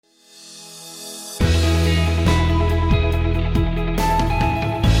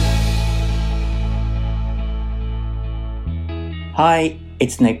Hi,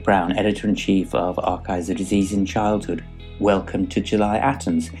 it's Nick Brown, Editor-in-Chief of Archives of Disease in Childhood. Welcome to July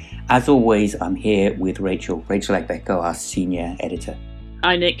Atoms. As always, I'm here with Rachel Egbeko, our Senior Editor.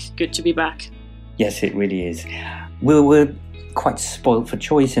 Hi Nick, good to be back. Yes, it really is. We're quite spoilt for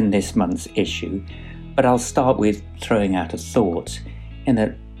choice in this month's issue, but I'll start with throwing out a thought in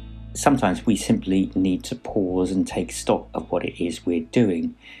that sometimes we simply need to pause and take stock of what it is we're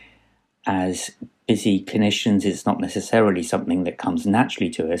doing. As busy clinicians, it's not necessarily something that comes naturally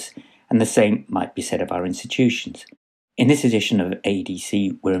to us, and the same might be said of our institutions. In this edition of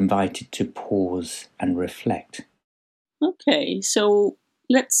ADC, we're invited to pause and reflect. Okay, so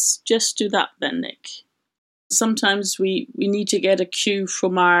let's just do that then, Nick. Sometimes we need to get a cue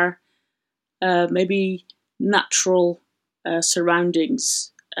from our maybe natural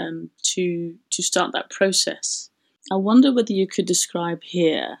surroundings to start that process. I wonder whether you could describe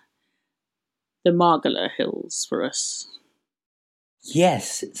here the Margalla Hills for us.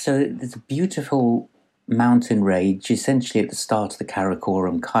 Yes, so there's a beautiful mountain range essentially at the start of the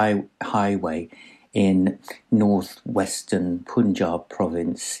Karakoram Highway in northwestern Punjab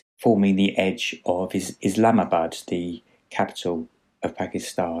province, forming the edge of Islamabad, the capital of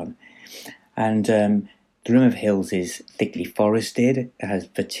Pakistan. And the Rim of Hills is thickly forested, it has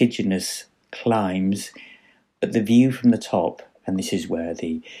vertiginous climbs, but the view from the top, and this is where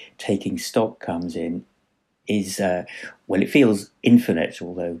the taking stock comes in, is, it feels infinite,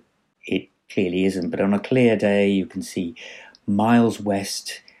 although it clearly isn't. But on a clear day, you can see miles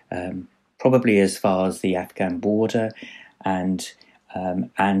west, probably as far as the Afghan border, and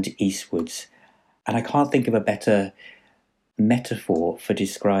eastwards. And I can't think of a better metaphor for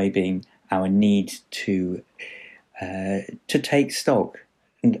describing our need to take stock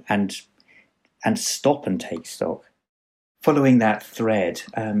and stop and take stock. Following that thread,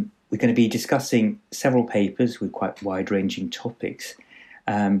 we're going to be discussing several papers with quite wide-ranging topics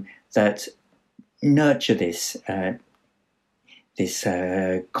that nurture this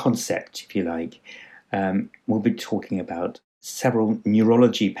concept, if you like. We'll be talking about several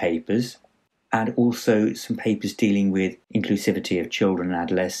neurology papers and also some papers dealing with inclusivity of children and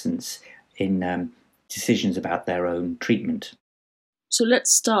adolescents in decisions about their own treatment. So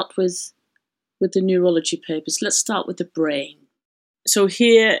let's start with the neurology papers. Let's start with the brain. So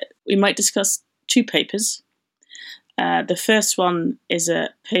here we might discuss two papers. The first one is a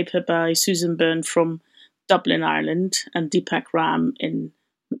paper by Susan Byrne from Dublin, Ireland, and Deepak Ram in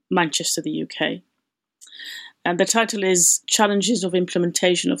Manchester, the UK. And the title is Challenges of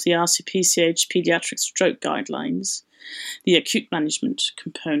Implementation of the RCPCH Pediatric Stroke Guidelines, the Acute Management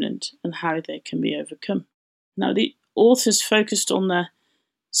Component, and How They Can Be Overcome. Now, the authors focused on the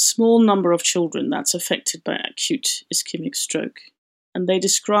small number of children that's affected by acute ischemic stroke. And they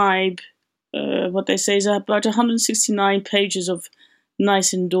describe what they say is about 169 pages of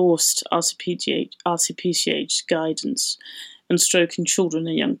NICE endorsed RCPCH guidance on stroke in children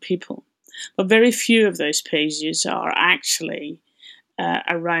and young people. But very few of those pages are actually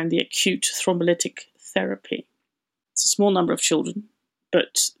around the acute thrombolytic therapy. It's a small number of children,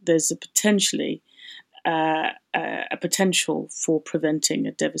 but there's a potential for preventing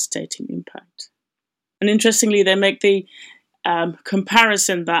a devastating impact. And interestingly, they make the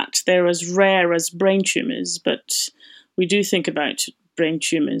comparison that they're as rare as brain tumours, but we do think about brain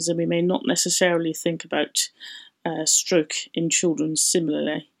tumours, and we may not necessarily think about stroke in children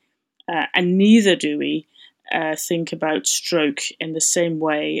similarly. And neither do we think about stroke in the same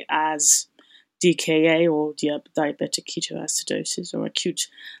way as DKA or diabetic ketoacidosis or acute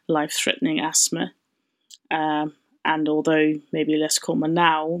life-threatening asthma. And although maybe less common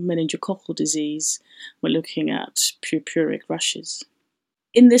now, meningococcal disease, we're looking at purpuric rashes.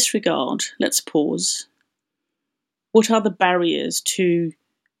 In this regard, let's pause. What are the barriers to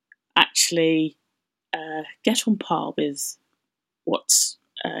actually get on par with what's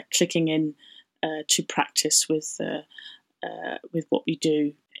clicking in to practice with what we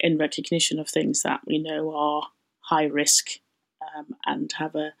do in recognition of things that we know are high risk and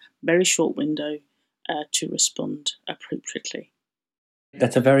have a very short window to respond appropriately?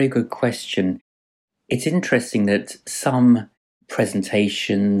 That's a very good question. It's interesting that some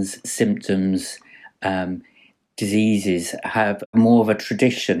presentations, symptoms, diseases have more of a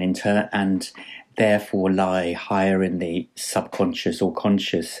tradition and therefore lie higher in the subconscious or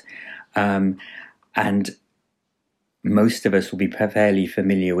conscious. And most of us will be fairly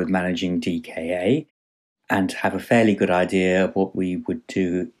familiar with managing DKA and have a fairly good idea of what we would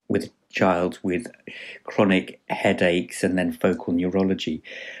do with a child with chronic headaches and then focal neurology.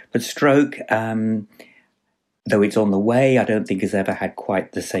 But stroke, though it's on the way, I don't think has ever had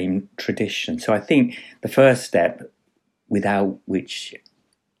quite the same tradition. So I think the first step without which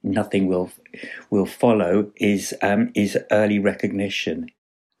nothing will follow, is early recognition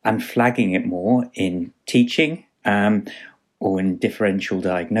and flagging it more in teaching or in differential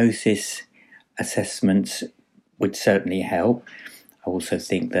diagnosis assessments would certainly help. I also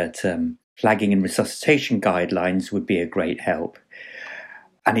think that flagging and resuscitation guidelines would be a great help.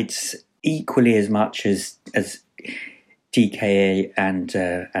 And it's equally as much as DKA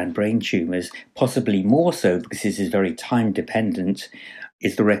and brain tumours, possibly more so because this is very time dependent,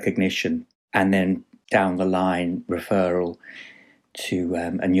 is the recognition, and then down the line referral to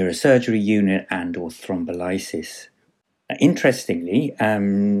a neurosurgery unit and or thrombolysis. Interestingly,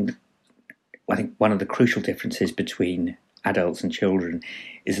 I think one of the crucial differences between adults and children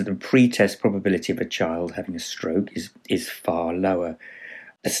is that the pre-test probability of a child having a stroke is far lower.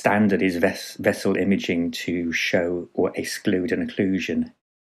 The standard is vessel imaging to show or exclude an occlusion.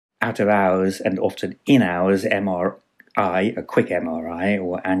 Out of hours and often in hours, MRI, a quick MRI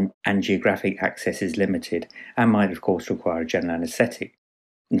or angiographic access is limited and might, of course, require a general anaesthetic.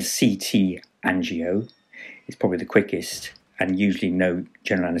 And CT angio is probably the quickest, and usually no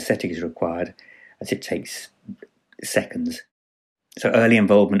general anaesthetic is required as it takes seconds. So early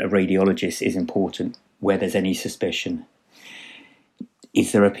involvement of radiologists is important where there's any suspicion.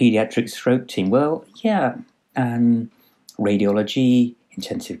 Is there a paediatric stroke team? Well, yeah. Radiology,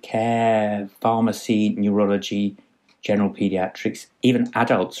 intensive care, pharmacy, neurology, general paediatrics, even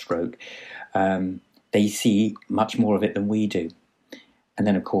adult stroke, they see much more of it than we do. And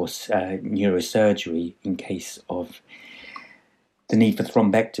then, of course, neurosurgery in case of the need for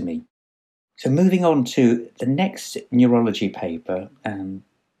thrombectomy. So moving on to the next neurology paper,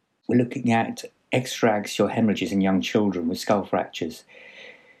 we're looking at extraaxial hemorrhages in young children with skull fractures.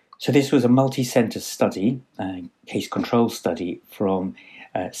 So this was a multi-center study, case control study from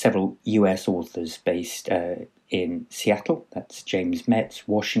several US authors based in Seattle. That's James Metz,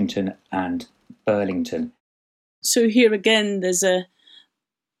 Washington, and Burlington. So here again, there's an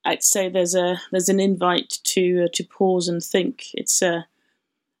invite to pause and think. It's a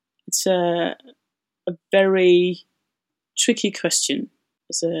very tricky question.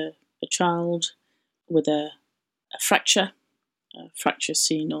 As a child with a fracture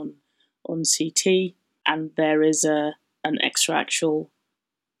seen on CT, and there is an extraaxial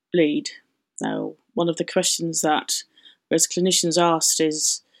bleed. Now, one of the questions that as clinicians asked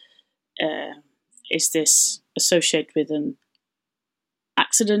is this associated with an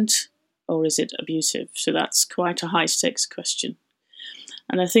accident or is it abusive? So that's quite a high stakes question.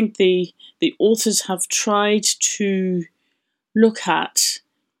 And I think the authors have tried to look at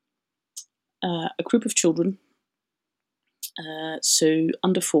a group of children, so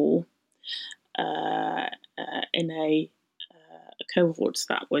under 4, in a cohort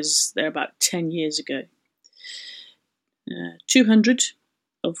that was there about 10 years ago. 200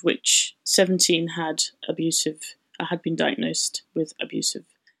 of which 17 had been diagnosed with abusive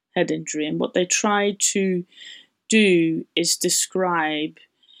head injury. And what they tried to do is describe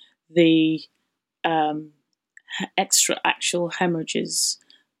the extraaxial hemorrhages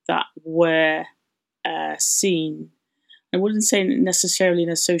that were seen. I wouldn't say necessarily in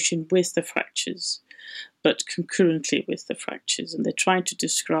association with the fractures, but concurrently with the fractures. And they tried to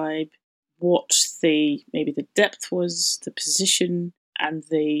describe what maybe the depth was, the position, and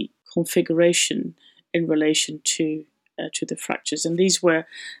the configuration in relation to the fractures. And these were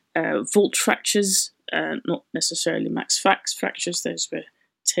vault fractures, not necessarily max fractures. Those were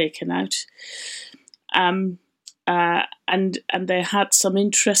taken out. And they had some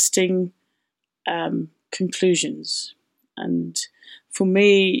interesting conclusions. And for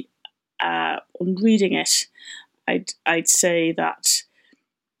me, on reading it, I'd say that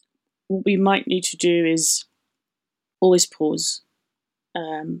what we might need to do is always pause.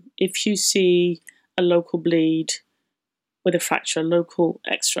 If you see a local bleed with a fracture, a local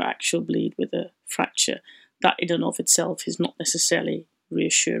extraaxial bleed with a fracture, that in and of itself is not necessarily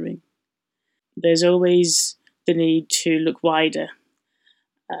reassuring. There's always the need to look wider.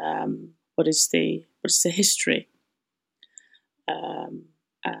 What is the history?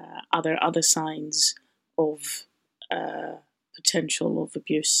 Are there other signs of potential of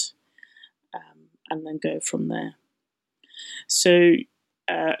abuse? And then go from there. So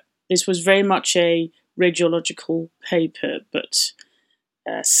this was very much a radiological paper, but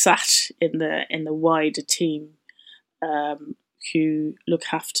sat in the wider team who look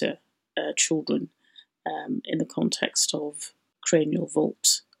after children in the context of cranial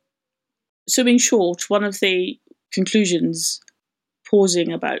vault. So in short, one of the conclusions,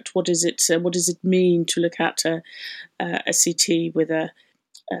 pausing about what does it mean to look at a CT with an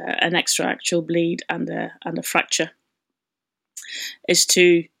extraaxial bleed and a fracture, is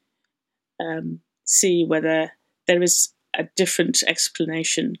to see whether there is a different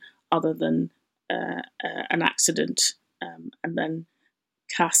explanation other than an accident, and then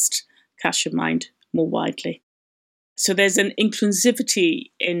cast your mind more widely. So there's an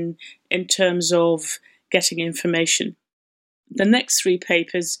inclusivity in terms of getting information. The next three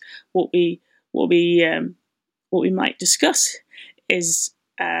papers, what we might discuss is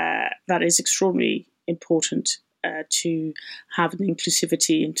that is extraordinarily important to have an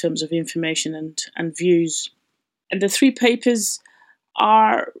inclusivity in terms of information and views. And the three papers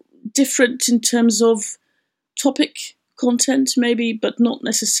are different in terms of topic content, maybe, but not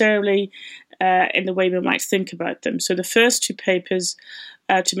necessarily in the way we might think about them. So the first two papers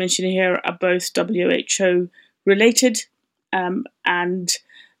to mention here are both WHO related, and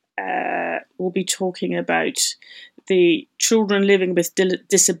we'll be talking about the children living with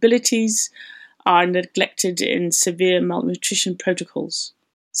disabilities are neglected in severe malnutrition protocols.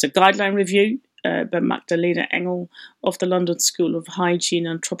 So guideline review by Magdalena Engel of the London School of Hygiene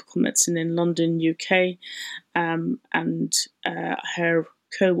and Tropical Medicine in London, UK, and her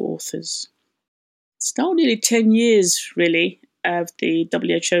co-authors. It's now nearly 10 years, really, of the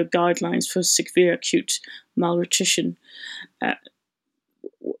WHO guidelines for severe acute malnutrition,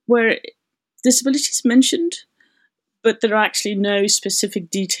 where disability is mentioned, but there are actually no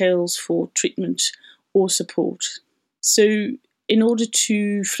specific details for treatment or support. So in order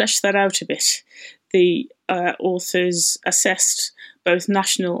to flesh that out a bit, the authors assessed both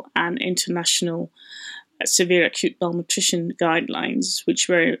national and international severe acute malnutrition guidelines, which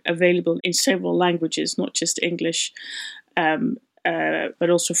were available in several languages, not just English, but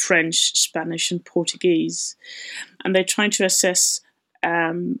also French, Spanish, and Portuguese. And they're trying to assess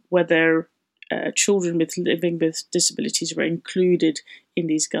whether children living with disabilities were included in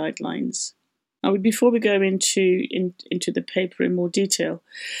these guidelines. Now, before we go into the paper in more detail,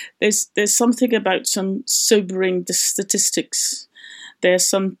 there's something about some sobering statistics. There are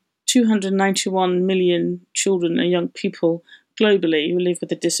some 291 million children and young people globally who live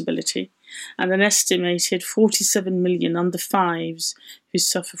with a disability, and an estimated 47 million under fives who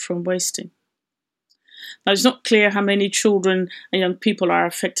suffer from wasting. Now, it's not clear how many children and young people are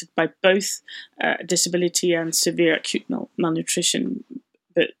affected by both disability and severe acute malnutrition,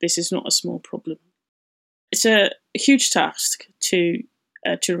 but this is not a small problem. It's a huge task to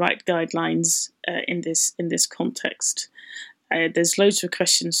write guidelines in this context. There's loads of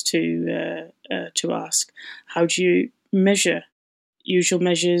questions to ask. How do you measure? Usual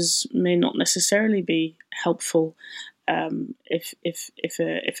measures may not necessarily be helpful if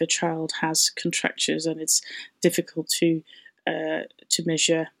a child has contractures and it's difficult to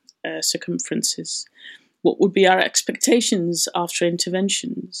measure circumferences. What would be our expectations after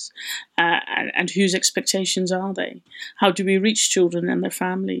interventions, and whose expectations are they? How do we reach children and their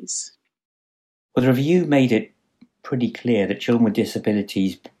families? Well, the review made it pretty clear that children with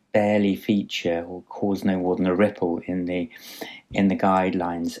disabilities barely feature or cause no more than a ripple in the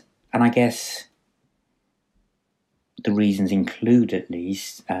guidelines. And I guess the reasons include, at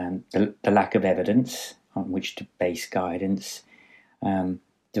least, the lack of evidence on which to base guidance,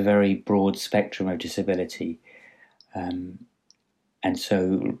 the very broad spectrum of disability, and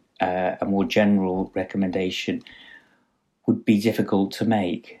so a more general recommendation would be difficult to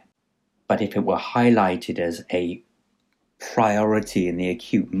make. But if it were highlighted as a priority in the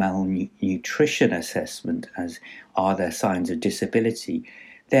acute malnutrition assessment, as are there signs of disability,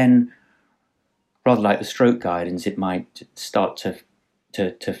 then rather like the stroke guidance, it might start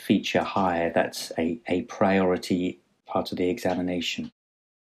to feature higher. That's a priority part of the examination.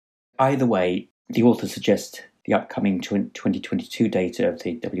 Either way, the author suggests the upcoming 2022 data of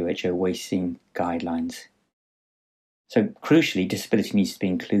the WHO wasting guidelines. So crucially, disability needs to be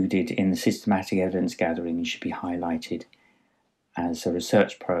included in the systematic evidence gathering and should be highlighted as a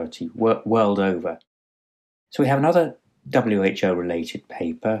research priority world over. So we have another WHO-related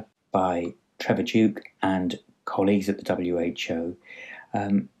paper by Trevor Duke and colleagues at the WHO,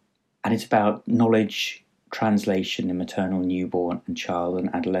 and it's about knowledge translation in maternal, newborn, and child and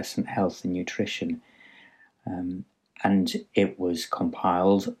adolescent health and nutrition. And it was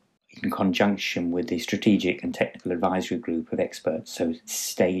compiled in conjunction with the Strategic and Technical Advisory Group of experts, so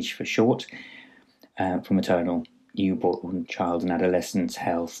STAGE for short, for maternal, newborn, child, and adolescent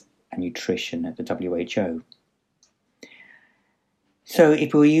health and nutrition at the WHO. So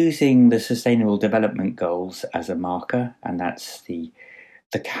if we're using the Sustainable Development Goals as a marker, and that's the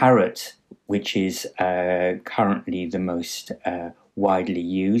carrot, which is currently the most widely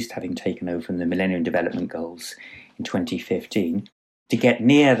used, having taken over from the Millennium Development Goals in 2015, to get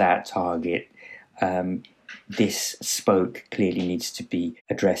near that target, this spoke clearly needs to be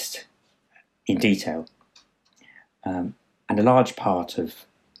addressed in detail. And a large part of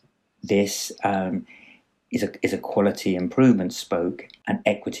this is a quality improvement spoke and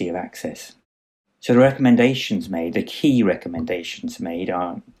equity of access. So the key recommendations made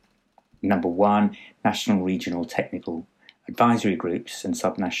are: number one, national, regional, technical advisory groups and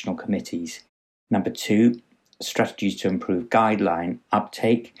subnational committees. Number two, strategies to improve guideline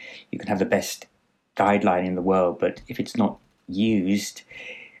uptake. You can have the best guideline in the world, but if it's not used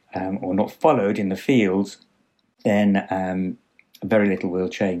or not followed in the field, then very little will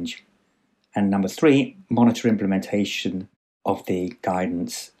change. And number three, monitor implementation of the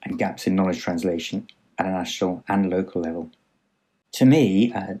guidance and gaps in knowledge translation at a national and local level. To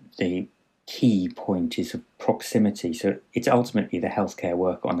me, the key point is of proximity. So it's ultimately the healthcare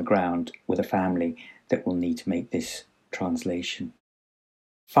worker on the ground with a family that will need to make this translation.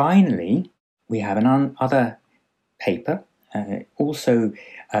 Finally, we have another paper, also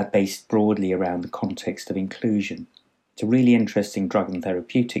based broadly around the context of inclusion. It's a really interesting drug and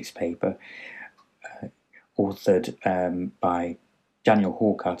therapeutics paper authored by Daniel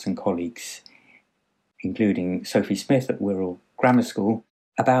Hawcutt and colleagues, including Sophie Smith at Wirral Grammar School,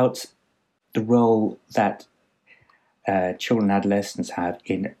 about the role that children and adolescents have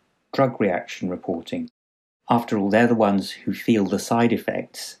in drug reaction reporting. After all, they're the ones who feel the side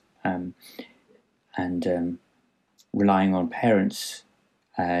effects, and relying on parents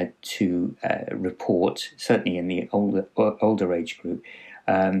to report, certainly in the older age group,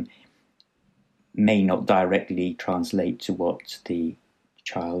 may not directly translate to what the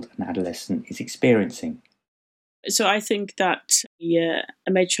child and adolescent is experiencing. So I think that the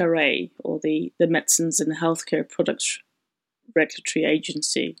MHRA, or the Medicines and Healthcare Products Regulatory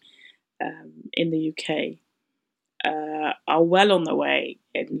Agency in the UK, are well on the way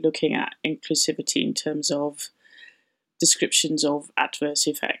in looking at inclusivity in terms of descriptions of adverse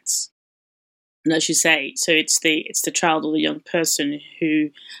effects. And as you say, so it's the child or the young person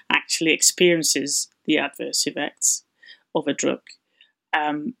who actually experiences the adverse effects of a drug,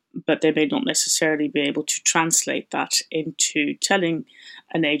 but they may not necessarily be able to translate that into telling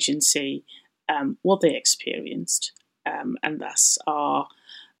an agency what they experienced, and thus are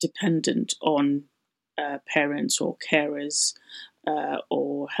dependent on parents or carers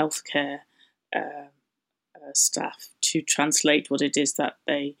or healthcare staff to translate what it is that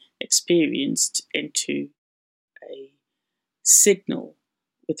they experienced into a signal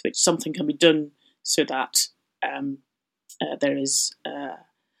with which something can be done, so that there is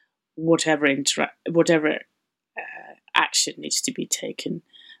whatever action needs to be taken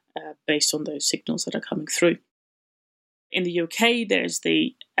based on those signals that are coming through. In the UK, there's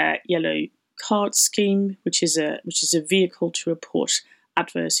the Yellow Card Scheme, which is a vehicle to report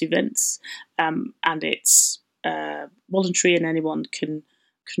adverse events, and it's voluntary and anyone can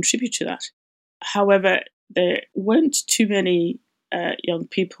contribute to that. However, there weren't too many young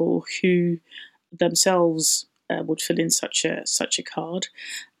people who themselves would fill in such a card,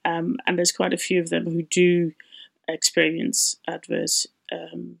 and there's quite a few of them who do experience adverse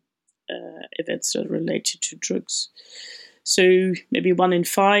events that are related to drugs. So maybe 1 in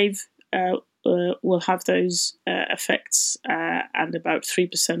 5 will have those effects, and about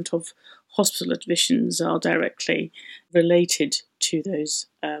 3% of hospital admissions are directly related to those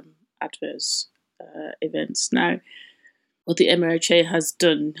adverse events. Now, what the MHRA has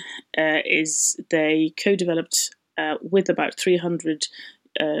done is they co-developed with about 300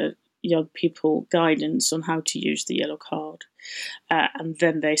 young people guidance on how to use the yellow card, and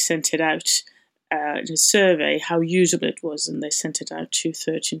then they sent it out in a survey how usable it was, and they sent it out to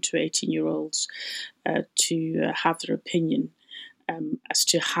 13 to 18-year-olds to have their opinion as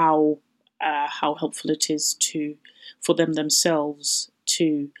to how helpful it is for them themselves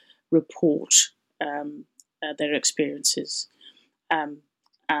to report their experiences. And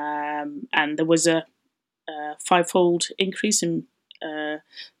there was a fivefold increase in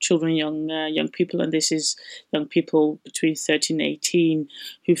children, young people, and this is young people between 13 and 18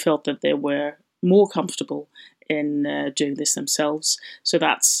 who felt that they were more comfortable in doing this themselves. So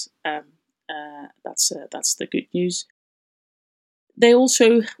that's the good news. They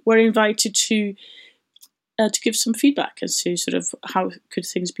also were invited to give some feedback as to sort of how could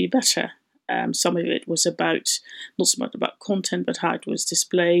things be better. Some of it was not so much about content, but how it was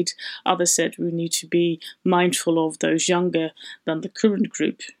displayed. Others said we need to be mindful of those younger than the current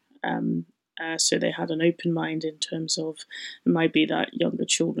group. So they had an open mind in terms of it might be that younger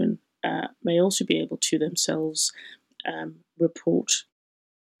children may also be able to themselves report.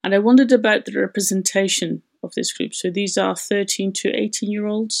 And I wondered about the representation of this group. So these are 13 to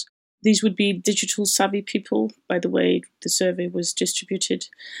 18-year-olds. These would be digital savvy people, by the way the survey was distributed,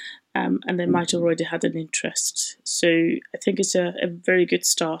 and they might already had an interest. So I think it's a very good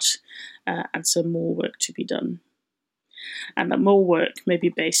start, and some more work to be done. And that more work may be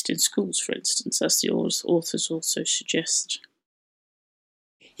based in schools, for instance, as the authors also suggest.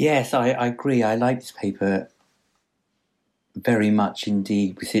 Yes, I agree. I like this paper very much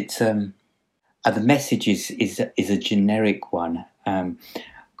indeed, because it's the message is a generic one.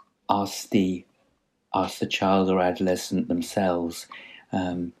 Ask the child or adolescent themselves.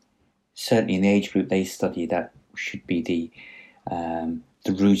 Certainly, in the age group they study, that should be the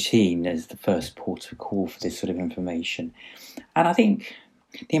routine as the first port of call for this sort of information. And I think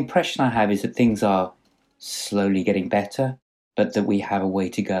the impression I have is that things are slowly getting better, but that we have a way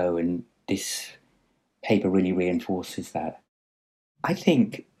to go, and this paper really reinforces that. I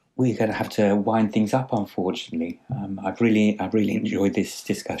think we're going to have to wind things up, unfortunately. I've really enjoyed this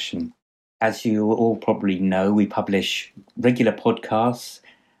discussion. As you all probably know, we publish regular podcasts,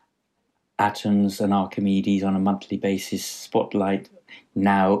 Atoms and Archimedes on a monthly basis, Spotlight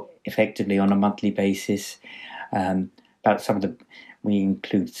now effectively on a monthly basis. We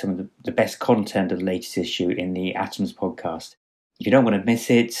include some of the best content of the latest issue in the Atoms podcast. If you don't want to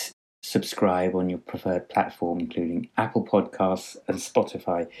miss it, subscribe on your preferred platform, including Apple Podcasts and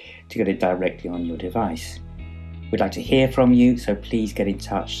Spotify, to get it directly on your device. We'd like to hear from you, so please get in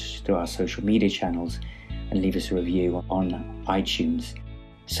touch through our social media channels and leave us a review on iTunes.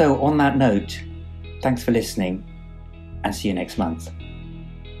 So on that note, thanks for listening, and see you next month.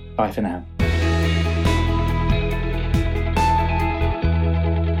 Bye for now.